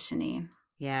conditioning.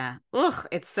 Ugh,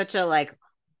 it's such a like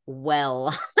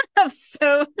well of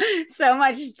so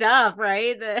much stuff,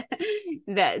 right?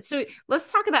 So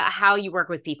let's talk about how you work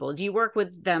with people. Do you work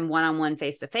with them one-on-one,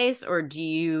 face-to-face, or do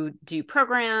you do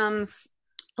programs?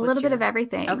 A little bit of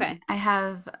everything. Okay. I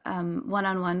have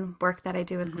one-on-one work that I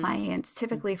do with clients,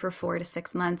 typically for 4 to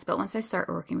 6 months. But once I start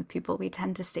working with people, we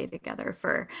tend to stay together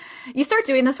for, you start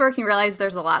doing this work, you realize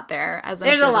there's a lot there, as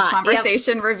I'm sure this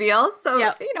conversation reveals.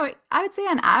 So, I would say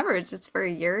on average, it's for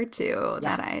a year or two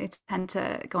that I tend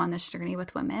to go on this journey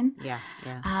with women.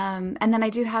 And then I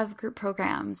do have group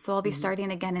programs. So I'll be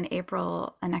starting again in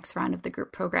April, a next round of the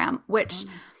group program, which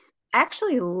I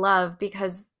actually love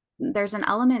because there's an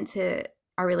element to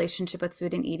our relationship with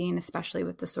food and eating, especially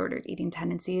with disordered eating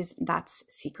tendencies, that's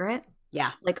secret.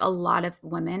 Yeah. Like a lot of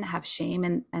women have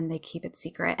shame and they keep it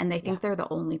secret and they think they're the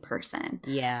only person.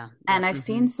 Yeah. And I've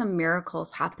seen some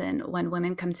miracles happen when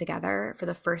women come together for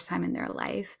the first time in their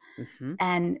life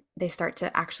and they start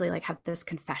to actually like have this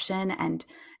confession, and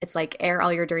it's like air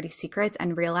all your dirty secrets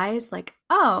and realize like,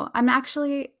 oh, I'm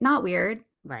actually not weird.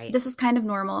 Right. This is kind of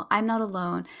normal. I'm not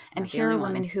alone. And here are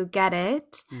women who get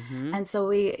it. And so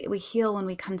we heal when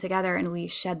we come together and we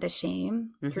shed the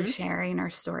shame through sharing our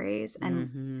stories.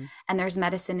 And there's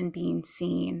medicine in being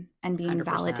seen and being 100%.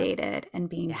 Validated and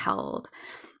being held.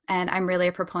 And I'm really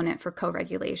a proponent for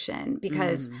co-regulation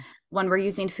because when we're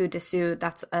using food to soothe,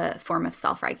 that's a form of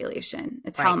self-regulation.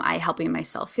 It's how am I helping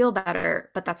myself feel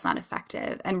better, but that's not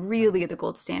effective. And really the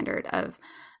gold standard of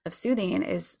soothing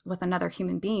is with another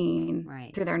human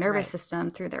being through their nervous system,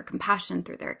 through their compassion,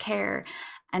 through their care.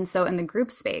 And so in the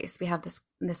group space, we have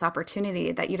this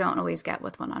opportunity that you don't always get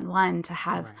with one-on-one to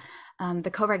have the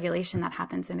co-regulation that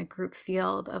happens in a group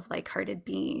field of like-hearted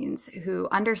beings who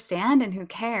understand and who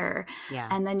care.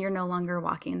 And then you're no longer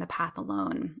walking the path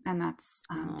alone. And that's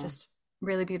just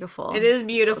really beautiful. It is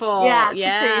beautiful. To create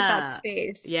that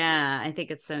space. Yeah, I think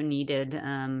it's so needed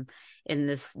in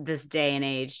this day and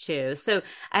age too. So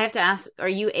I have to ask, are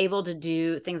you able to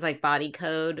do things like body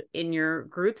code in your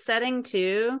group setting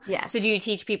too? Yes. So do you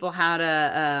teach people how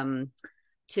to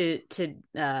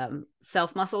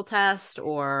self muscle test,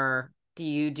 or do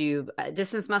you do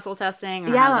distance muscle testing?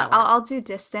 Or I'll do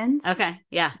distance. Okay.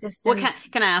 Yeah. Distance. What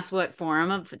can I ask what form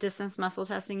of distance muscle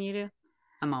testing you do?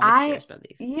 I'm always curious about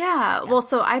these. Yeah. Well,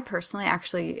 so I personally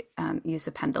actually use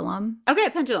a pendulum. Okay,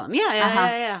 pendulum.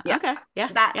 Yeah. Okay. Yeah.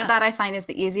 That I find is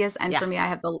the easiest. And for me, I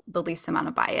have the least amount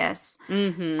of bias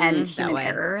and human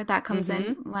error that comes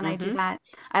in when I do that.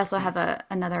 I also have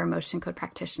another emotion code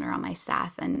practitioner on my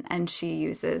staff, and she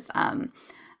uses the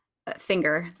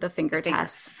finger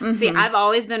test. See, I've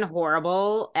always been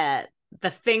horrible at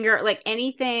the finger, like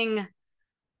anything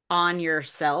on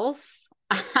yourself.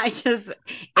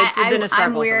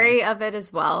 I'm weary of it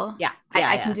as well. Yeah.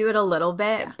 I can do it a little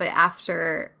bit, but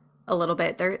after a little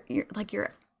bit, your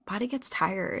body gets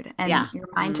tired and your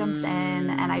mind jumps in,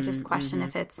 and I just question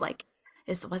if it's like,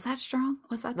 was that strong?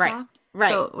 Was that soft?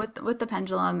 Right. So with the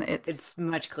pendulum, it's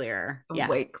much clearer.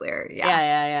 Way clearer.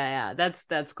 Yeah.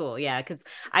 That's cool. Yeah, because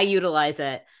I utilize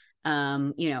it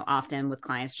often with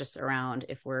clients just around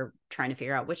if we're trying to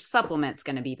figure out which supplement's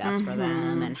going to be best for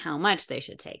them and how much they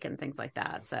should take and things like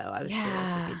that. So I was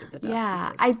curious if you did the best.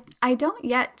 Yeah. I don't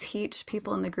yet teach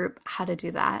people in the group how to do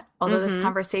that. Although this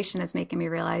conversation is making me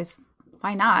realize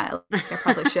why not? I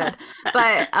probably should.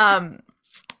 But,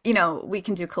 we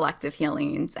can do collective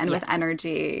healings, and with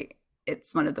energy,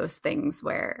 it's one of those things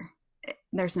where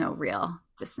there's no real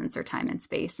distance or time and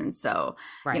space. And so,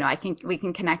 we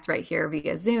can connect right here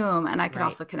via Zoom, and I can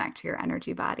also connect to your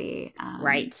energy body.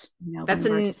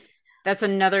 That's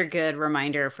another good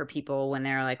reminder for people when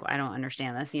they're like, well, I don't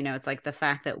understand this. It's like the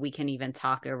fact that we can even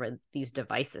talk over these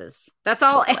devices. That's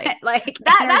all like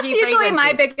that's usually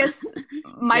my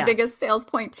biggest sales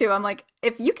point too. I'm like,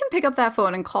 if you can pick up that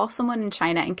phone and call someone in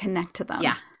China and connect to them,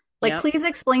 please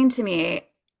explain to me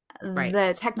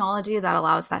the technology that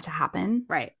allows that to happen.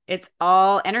 Right. It's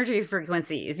all energy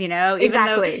frequencies, even though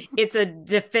it's a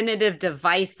definitive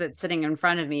device that's sitting in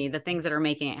front of me, the things that are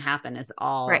making it happen is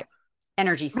all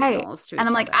energy signals. And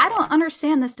I'm like, I don't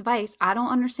understand this device. I don't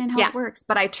understand how it works,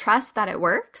 but I trust that it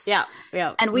works. Yeah.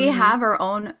 And we have our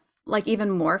own, like, even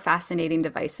more fascinating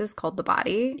devices called the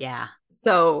body. Yeah.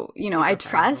 So, I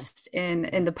trust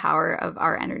in the power of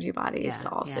our energy bodies to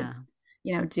also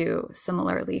do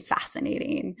similarly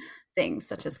fascinating things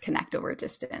such as connect over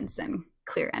distance and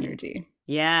clear energy.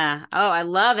 Yeah. Oh, I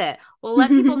love it. Well, let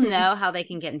people know how they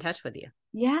can get in touch with you.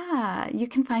 Yeah. You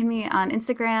can find me on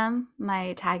Instagram.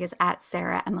 My tag is at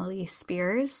Sarah Emily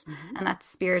Speers, and that's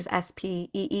Spears,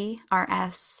 Speers.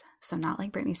 So not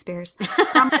like Britney Spears.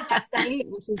 On my website,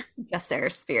 which is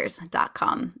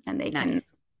justsarahspears.com, and they can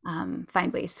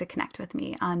find ways to connect with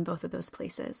me on both of those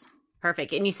places.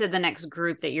 Perfect. And you said the next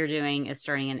group that you're doing is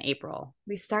starting in April.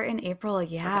 We start in April.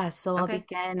 Yeah. Okay. So I'll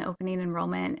begin opening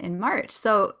enrollment in March.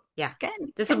 So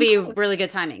this will be really good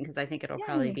timing because I think it'll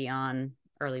probably be on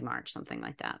early March, something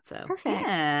like that. So Perfect.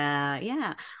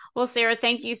 Yeah. Well, Sarah,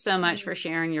 thank you so much for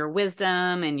sharing your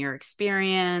wisdom and your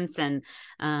experience. And,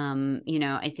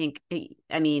 I think,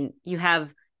 you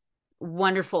have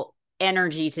wonderful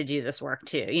energy to do this work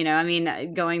too.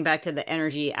 Going back to the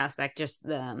energy aspect, just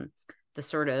the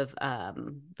sort of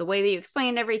the way that you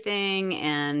explained everything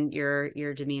and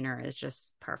your demeanor is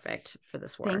just perfect for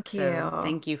this work. Thank you. So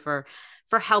thank you for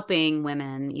helping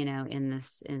women, in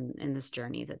this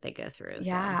journey that they go through.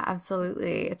 Yeah, So.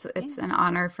 absolutely. It's an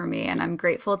honor for me, and I'm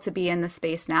grateful to be in the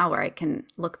space now where I can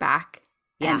look back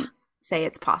and say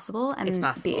it's possible and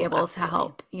be able to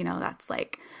help. That's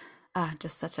like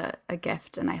just such a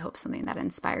gift, and I hope something that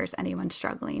inspires anyone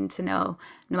struggling to know,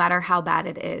 no matter how bad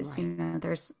it is,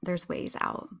 there's ways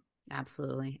out.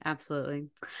 Absolutely.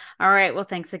 All right. Well,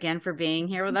 thanks again for being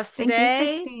here with us today. Thank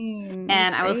you, Christine.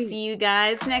 And I will see you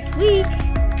guys next week.